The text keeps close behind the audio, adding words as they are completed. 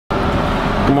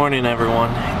Good morning, everyone.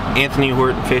 Anthony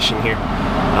Horton Fishing here.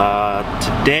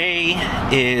 Today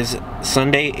is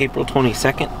Sunday, April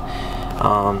 22nd.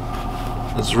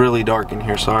 It's really dark in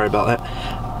here, sorry about that.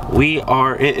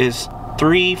 It is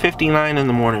 3:59 in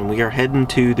the morning. We are heading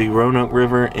to the Roanoke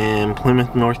River in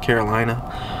Plymouth, North Carolina.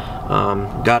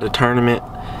 Got a tournament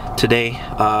today.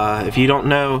 If you don't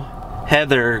know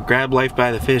Heather,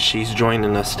 Grablifebythefish, she's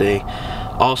joining us today.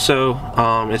 Also,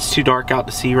 it's too dark out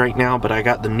to see right now, but I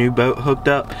got the new boat hooked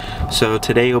up, so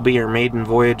today will be our maiden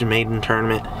voyage, maiden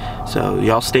tournament. So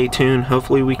y'all stay tuned.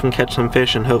 Hopefully we can catch some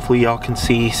fish, and hopefully y'all can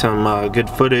see some good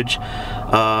footage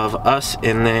of us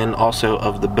and then also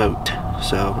of the boat.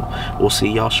 So we'll see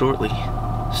y'all shortly.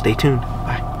 Stay tuned.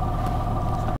 Bye.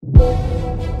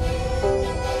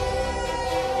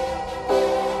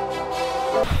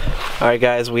 Alright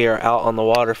guys, we are out on the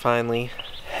water finally.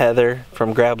 Heather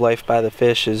from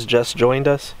Grablifebythefish has just joined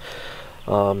us.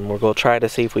 We're going to try to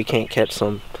see if we can't catch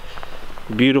some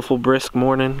beautiful brisk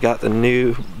morning. Got the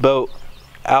new boat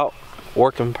out,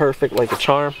 working perfect like a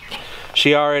charm.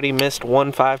 She already missed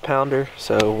one 5-pounder,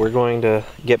 so we're going to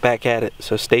get back at it.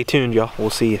 So stay tuned, y'all. We'll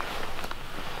see you.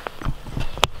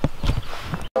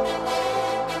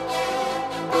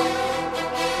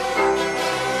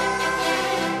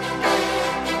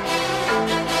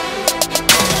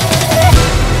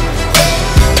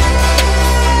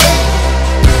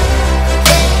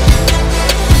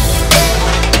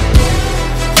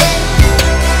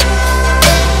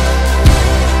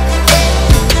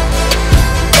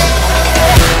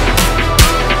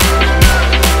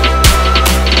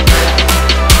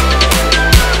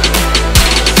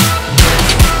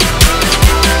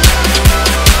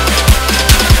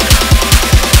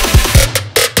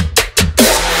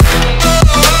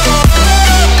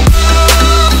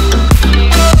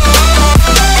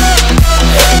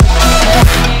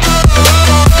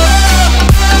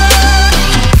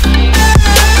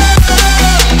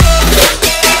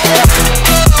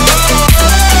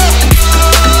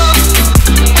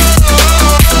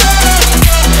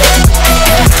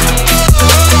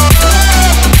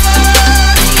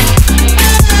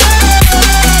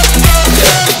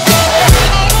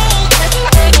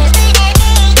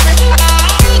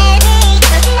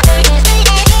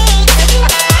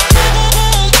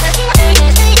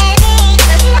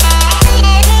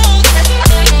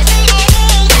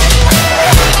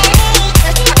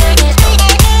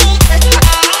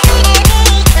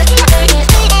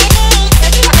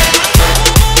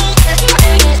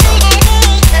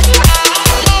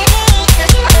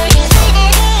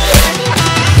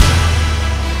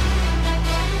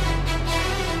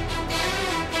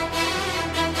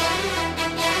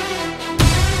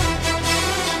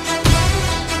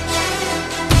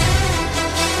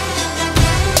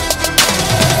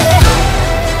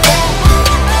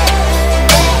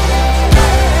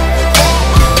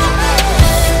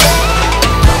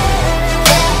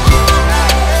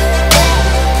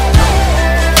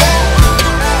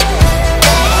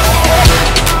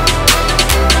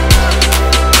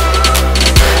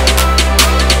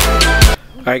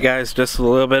 Alright guys, just a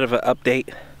little bit of an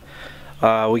update.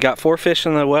 We got 4 fish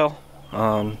in the well.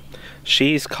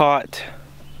 She's caught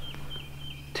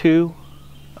 2.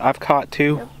 I've caught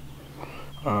 2.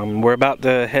 We're about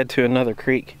to head to another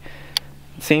creek.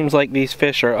 It seems like these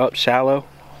fish are up shallow.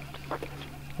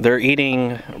 They're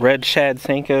eating red shad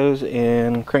senkos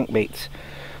and crankbaits.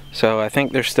 So I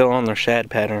think they're still on their shad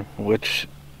pattern, which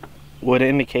would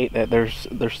indicate that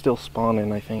they're still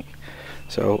spawning, I think.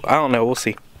 So I don't know, we'll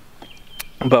see.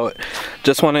 But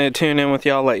just wanted to tune in with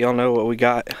y'all, let y'all know what we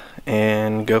got,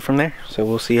 and go from there. So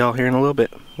we'll see y'all here in a little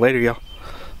bit. Later, y'all.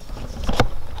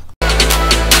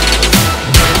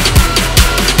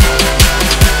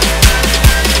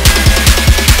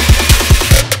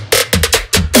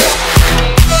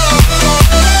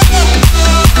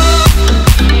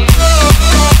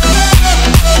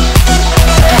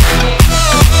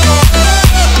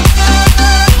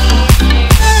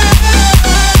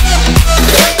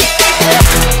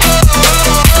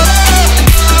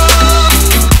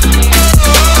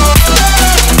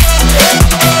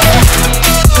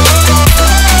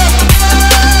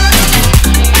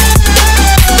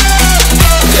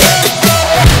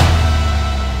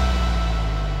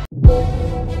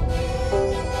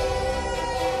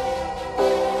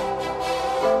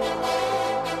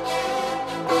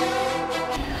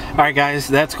 Alright guys,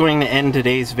 that's going to end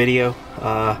today's video.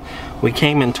 We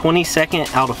came in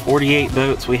 22nd out of 48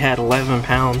 boats. We had 11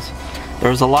 pounds.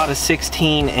 There was a lot of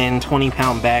 16 and 20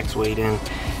 pound bags weighed in.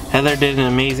 Heather did an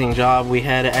amazing job. We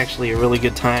had actually a really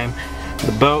good time.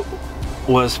 The boat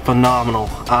was phenomenal.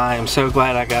 I am so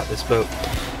glad I got this boat.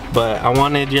 But I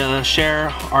wanted to share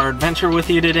our adventure with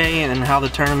you today and how the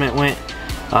tournament went.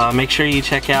 Make sure you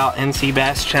check out NC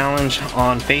Bass Challenge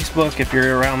on Facebook if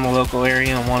you're around the local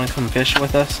area and want to come fish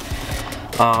with us.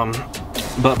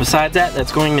 But besides that,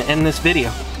 that's going to end this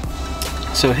video.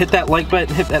 So hit that like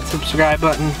button, hit that subscribe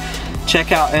button,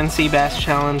 check out NC Bass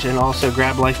Challenge and also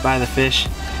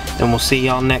Grablifebythefish, and we'll see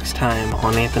y'all next time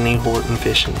on Anthony Horton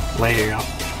Fishing. Later,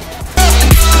 y'all.